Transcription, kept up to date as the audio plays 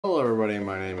Hello everybody,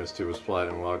 my name is Tubasplat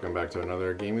and welcome back to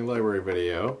another gaming library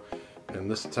video. And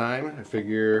this time I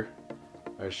figure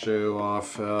I show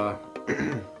off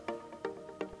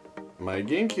my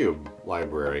GameCube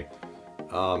library.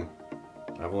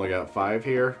 I've only got 5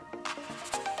 here.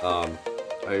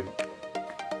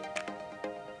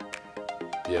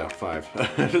 Yeah,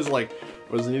 5. I just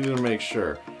was needing to make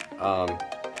sure.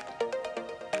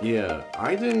 Yeah,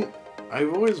 I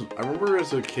remember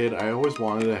as a kid, I always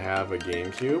wanted to have a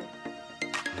GameCube,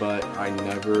 but I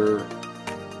never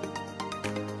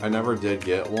did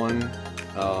get one.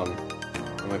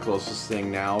 And the closest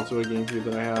thing now to a GameCube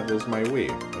that I have is my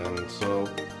Wii, and so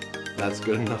that's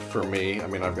good enough for me. I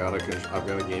mean, I've got a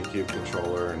GameCube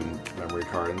controller and memory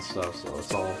card and stuff, so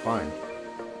it's all fine.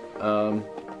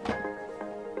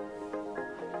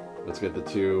 Let's get the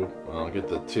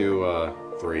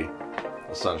three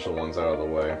essential ones out of the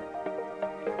way.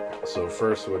 So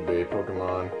first would be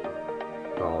Pokemon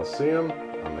Colosseum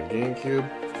on the GameCube.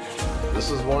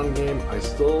 This is one game I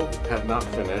still have not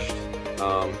finished.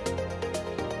 I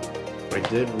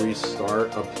did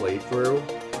restart a playthrough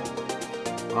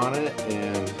on it,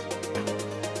 and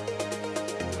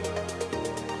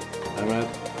I'm at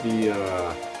the,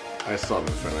 I still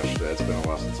haven't finished it. It's been a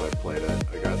while since I played it.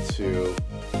 I got to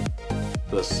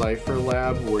the Cypher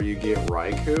Lab where you get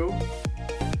Raikou.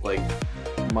 Like,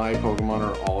 my Pokemon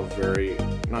are all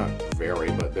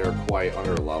but they're quite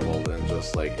under-leveled, and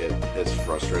just like it's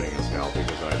frustrating as hell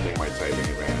because I think my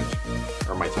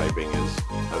typing is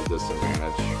a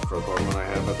disadvantage for the Pokemon I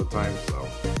have at the time, so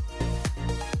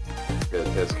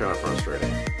it's kind of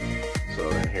frustrating. So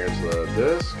then here's the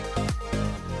disc.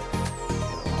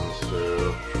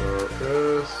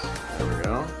 Focus. There we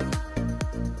go.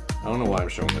 I don't know why I'm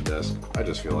showing the disc. I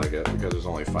just feel like it because there's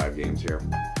only 5 games here.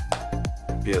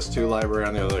 PS2 library,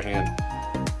 on the other hand,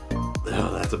 oh,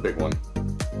 that's a big one.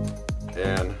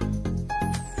 And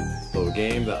the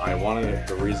game that I wanted,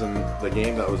 the reason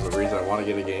I wanted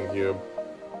to get a GameCube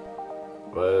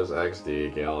was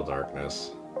XD Gale of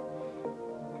Darkness.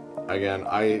 Again,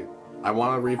 I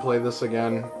want to replay this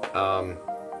again.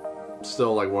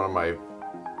 Still, like,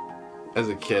 as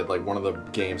a kid, like, one of the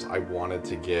games I wanted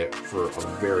to get for a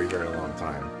very, very long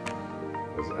time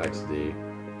was XD.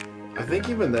 I think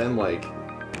even then, like,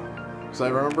 because I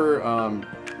remember,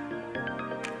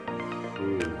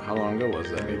 how long ago was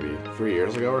that? Maybe 3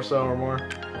 years ago or so, or more.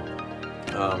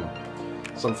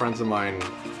 Some friends of mine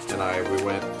and we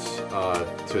went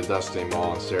to a Destiny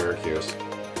mall in Syracuse,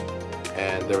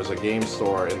 and there was a game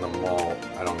store in the mall.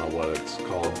 I don't know what it's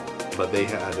called, but they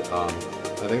had, I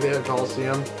think they had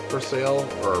Colosseum for sale,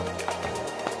 or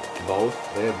both.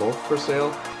 They had both for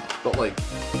sale, but like,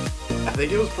 I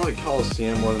think it was probably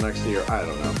Colosseum more than XD, or I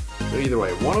don't know. But either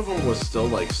way, one of them was still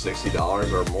like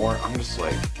 $60 or more. I'm just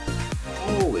like,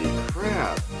 holy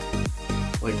crap.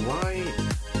 Like, why?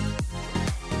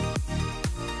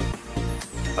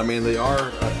 I mean, they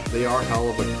are hell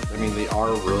of a, I mean, they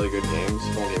are really good games,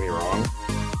 don't get me wrong.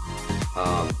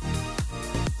 And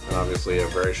obviously a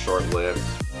very short-lived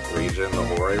region, the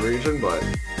Ori region, but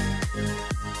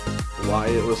why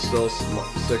it was still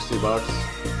 $60,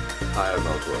 I have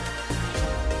no clue.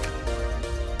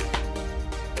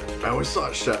 I always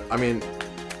thought I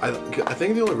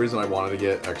think the only reason I wanted to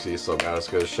get XE so bad is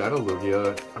because Shadow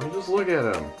Lugia, I mean, just look at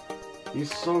him.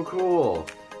 He's so cool.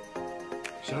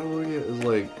 Shadow Lugia is,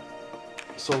 like,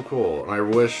 so cool. And I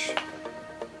wish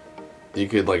you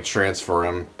could, like, transfer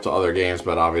him to other games,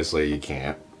 but obviously you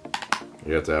can't.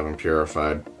 You have to have him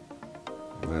purified.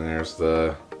 And then there's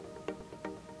the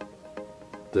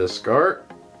disc art.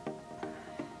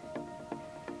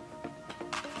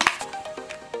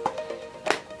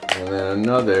 And then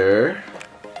another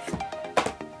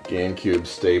GameCube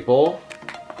staple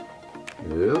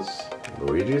is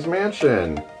Luigi's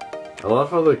Mansion. I love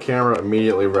how the camera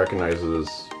immediately recognizes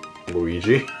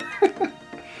Luigi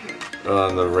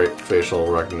on the facial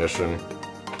recognition.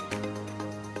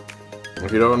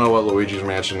 If you don't know what Luigi's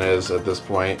Mansion is at this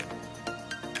point,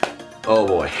 oh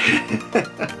boy.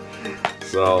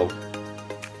 So,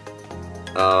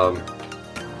 I'll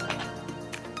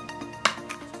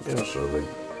show the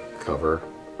cover.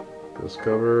 This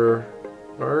cover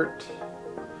art,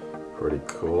 pretty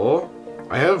cool.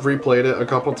 I have replayed it a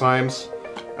couple times,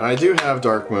 and I do have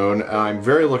Dark Moon, and I'm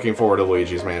very looking forward to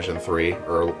Luigi's Mansion 3,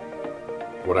 or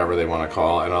whatever they want to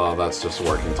call it. I know that's just a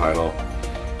working title,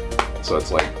 so it's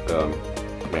like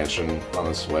Mansion on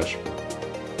the Switch.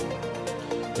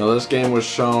 Now, this game was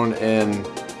shown in,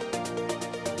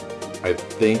 I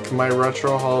think, my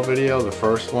Retro Haul video, the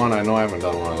first one. I know I haven't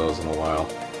done one of those in a while.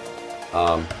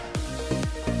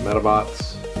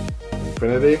 Metabots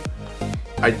Infinity.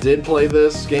 I did play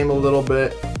this game a little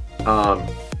bit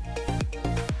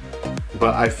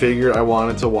But I figured I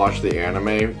wanted to watch the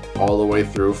anime all the way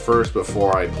through first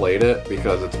before I played it,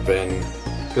 because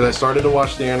I started to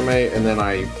watch the anime and then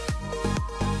I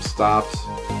stopped,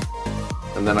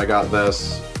 and then I got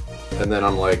this, and then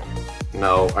I'm like,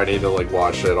 no, I need to like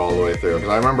watch it all the way through, because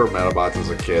I remember Metabots as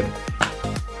a kid,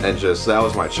 and just that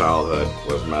was my childhood,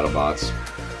 was Metabots.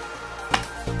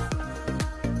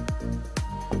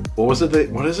 What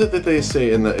is it that they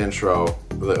say in the intro,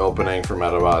 the opening for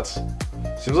Metabots?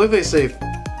 Seems like they say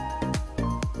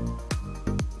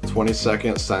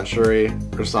 22nd century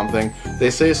or something.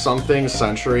 They say something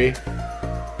century,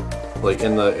 like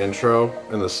in the intro,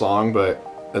 in the song, but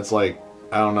it's like,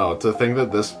 I don't know, to think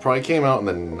that this probably came out in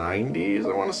the 90s,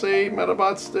 I want to say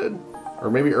Metabots did, or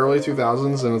maybe early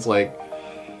 2000s, and it's like,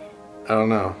 I don't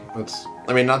know,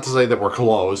 I mean, not to say that we're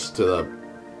close to the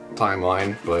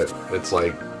timeline, but it's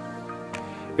like,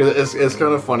 it's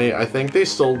kind of funny. I think they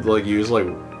still like use like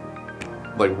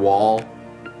wall,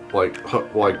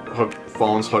 hook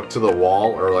phones hooked to the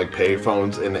wall, or like pay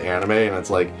phones in the anime, and it's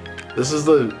like, this is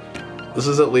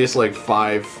at least like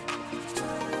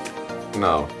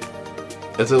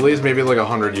it's at least maybe like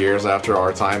 100 years after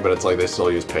our time, but it's like they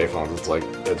still use payphones. It's like,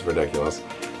 it's ridiculous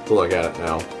to look at it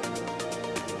now.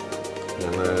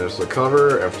 And there's the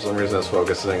cover, and for some reason it's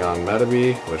focusing on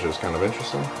Metabee, which is kind of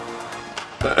interesting.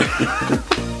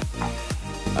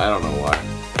 I don't know why.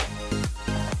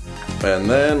 And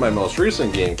then my most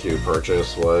recent GameCube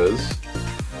purchase was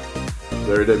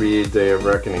WWE Day of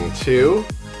Reckoning 2.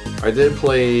 I did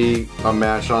play a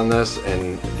match on this,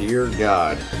 and dear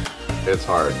God, it's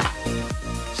hard.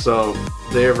 So,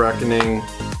 Day of Reckoning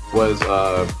was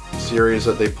a series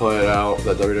that they put out,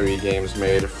 that WWE Games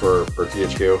made for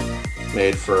THQ,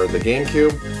 made for the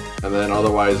GameCube, and then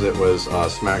otherwise it was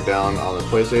SmackDown on the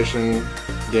PlayStation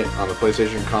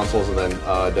consoles, and then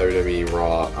WWE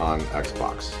Raw on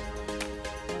Xbox.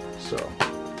 So,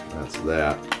 that's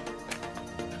that.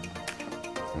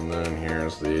 And then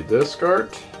here's the disc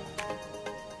art,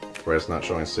 where it's not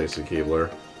showing Stacy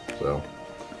Keibler. So,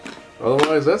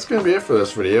 otherwise, that's going to be it for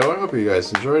this video. I hope you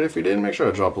guys enjoyed. If you did, make sure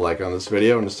to drop a like on this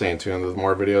video, and to stay tuned with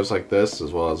more videos like this,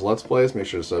 as well as Let's Plays. Make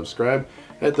sure to subscribe,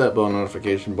 hit that bell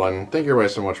notification button. Thank you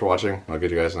guys so much for watching. I'll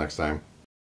get you guys next time.